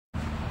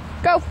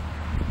Go.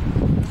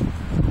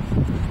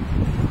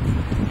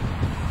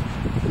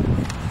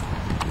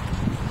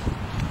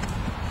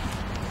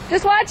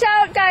 Just watch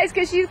out, guys,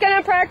 because she's going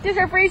to practice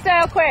her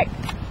freestyle quick.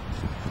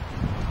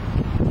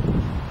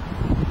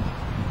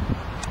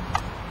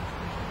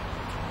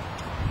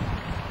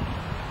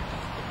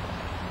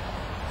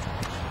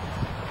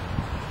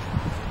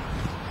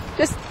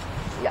 Just,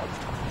 yeah.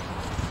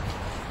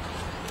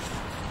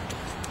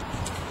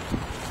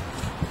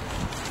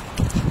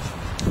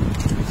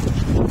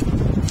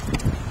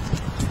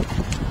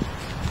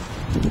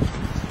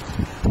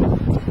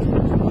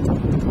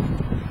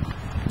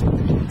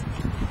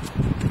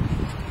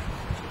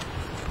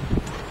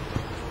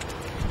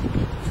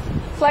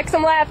 Flex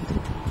them left.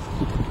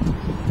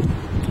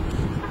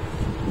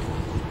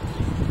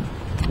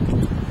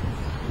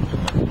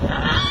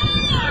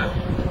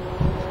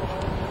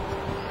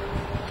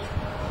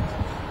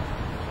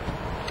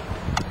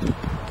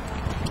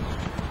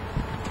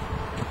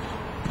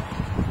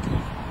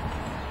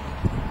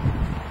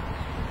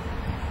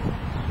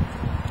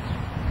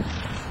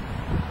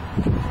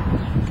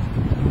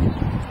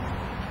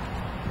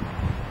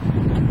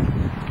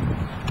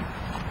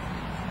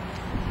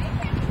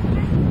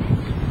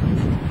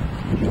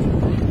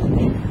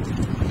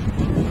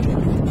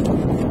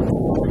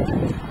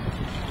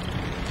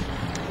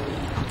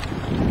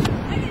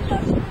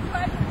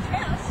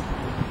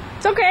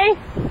 It's okay.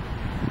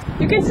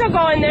 You can still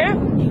go in there.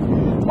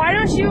 Why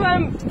don't you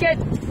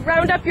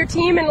round up your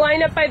team and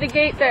line up by the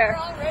gate there?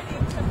 We're all ready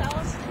except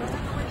Alice.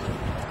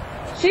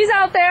 She's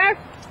out there.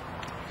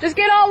 Just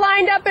get all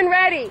lined up and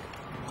ready.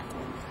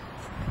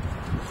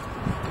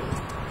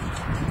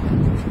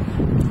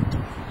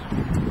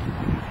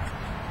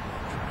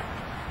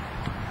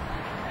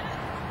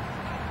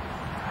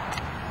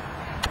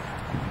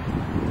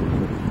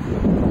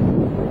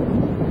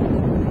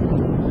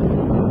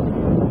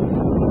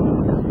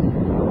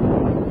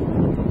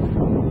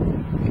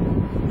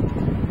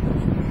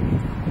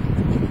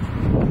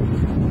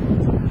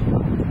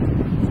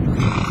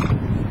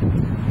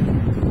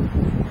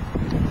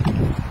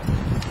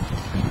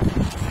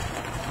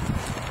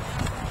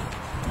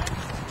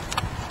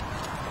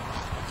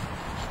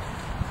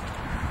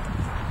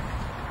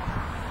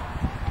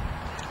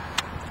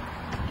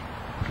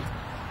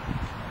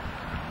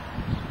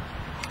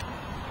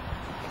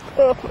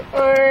 Oh, my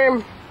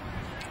arm.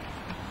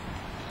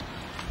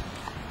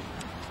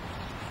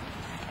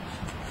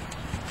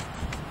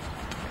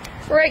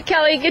 All right,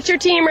 Kelly, get your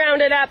team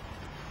rounded up.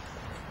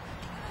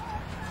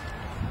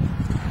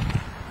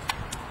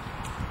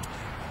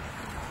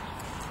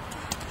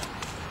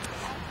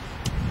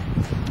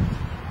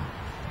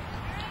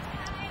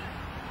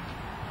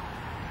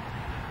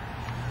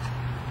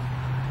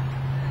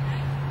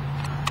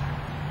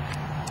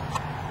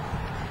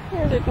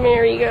 Where did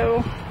Mary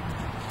go?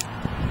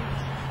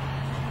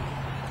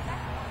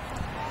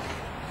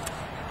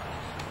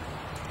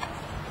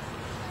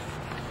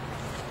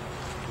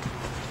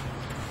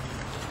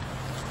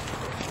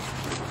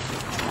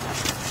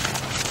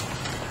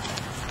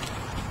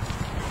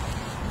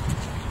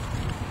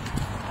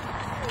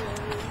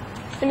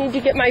 I need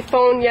to get my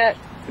phone yet.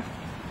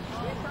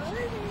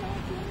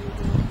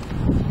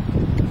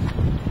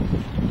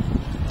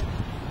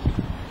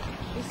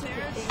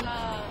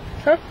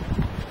 Huh?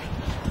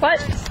 What?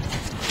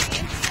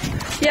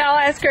 Yeah, I'll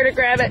ask her to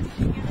grab it.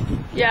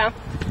 Yeah.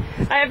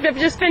 I have to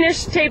just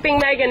finish taping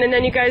Megan and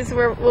then you guys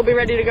will be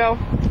ready to go.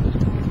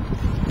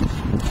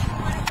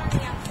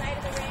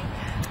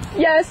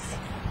 Yes.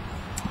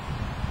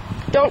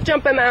 Don't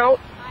jump him out.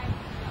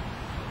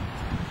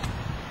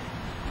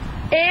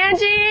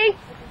 Angie,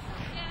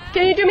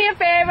 can you do me a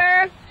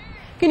favor?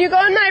 Can you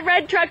go in my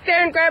red truck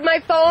there and grab my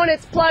phone?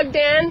 It's plugged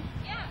in.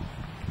 Yeah.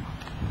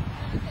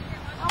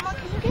 Mama,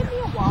 can you give me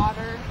a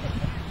water?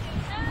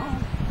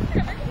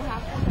 You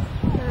have to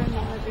put her in the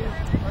living.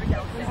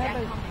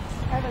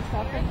 I have a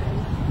separate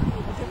drink,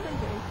 a different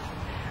drink.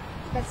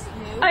 That's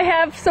new. I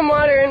have some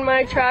water in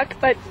my truck,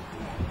 but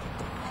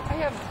I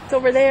have it's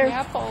over there.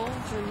 apples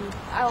and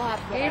I'll have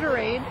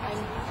Gatorade.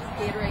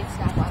 Gatorade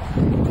snap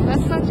on.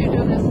 Let's let you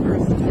do this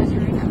first and then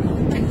you're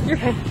gonna. You're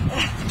fine.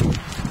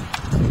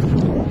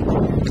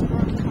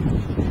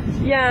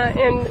 Yeah,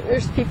 and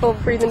there's people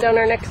breathing down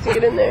our necks to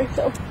get in there,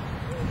 so.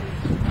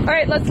 All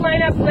right, let's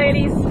line up,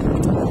 ladies.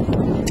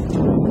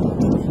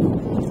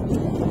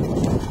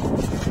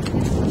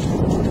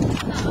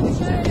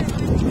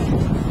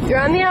 You're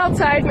on the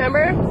outside,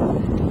 remember?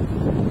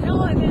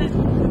 No, I'm in it.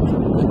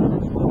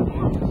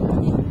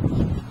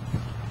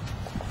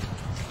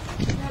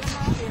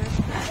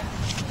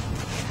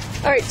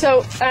 All right,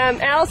 so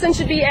Allison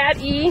should be at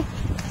E.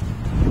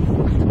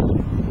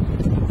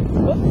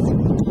 Oops.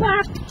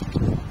 Ah.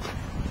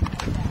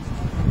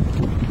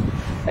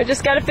 I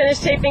just got to finish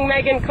taping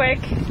Megan quick.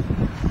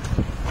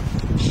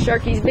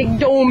 Sharky's big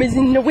dome is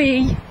in the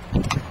way.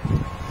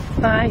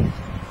 Bye.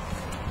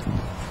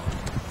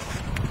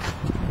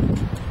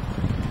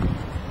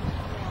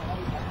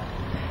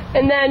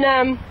 And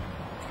then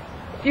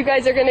you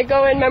guys are going to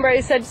go in. Remember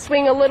I said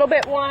swing a little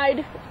bit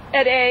wide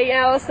at A,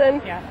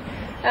 Allison? Yeah.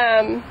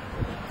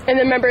 And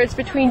then remember, it's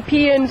between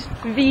P and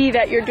V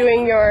that you're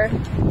doing your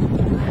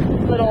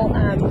little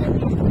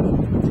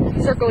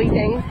circle-y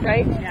thing,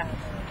 right? Yeah.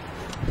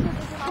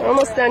 We're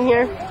almost done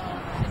here.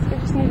 I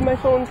just need my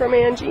phone from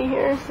Angie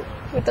here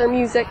with our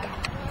music.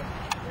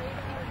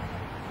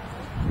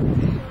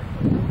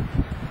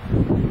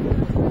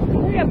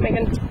 Hurry up,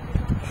 Megan.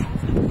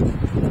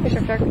 Hey,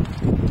 Shark Shark.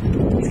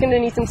 He's going to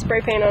need some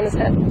spray paint on his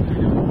head.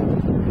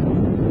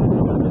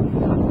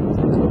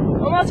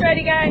 Almost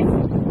ready, guys.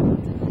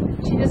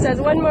 She just has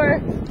one more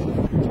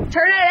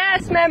turn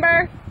at S,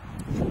 member.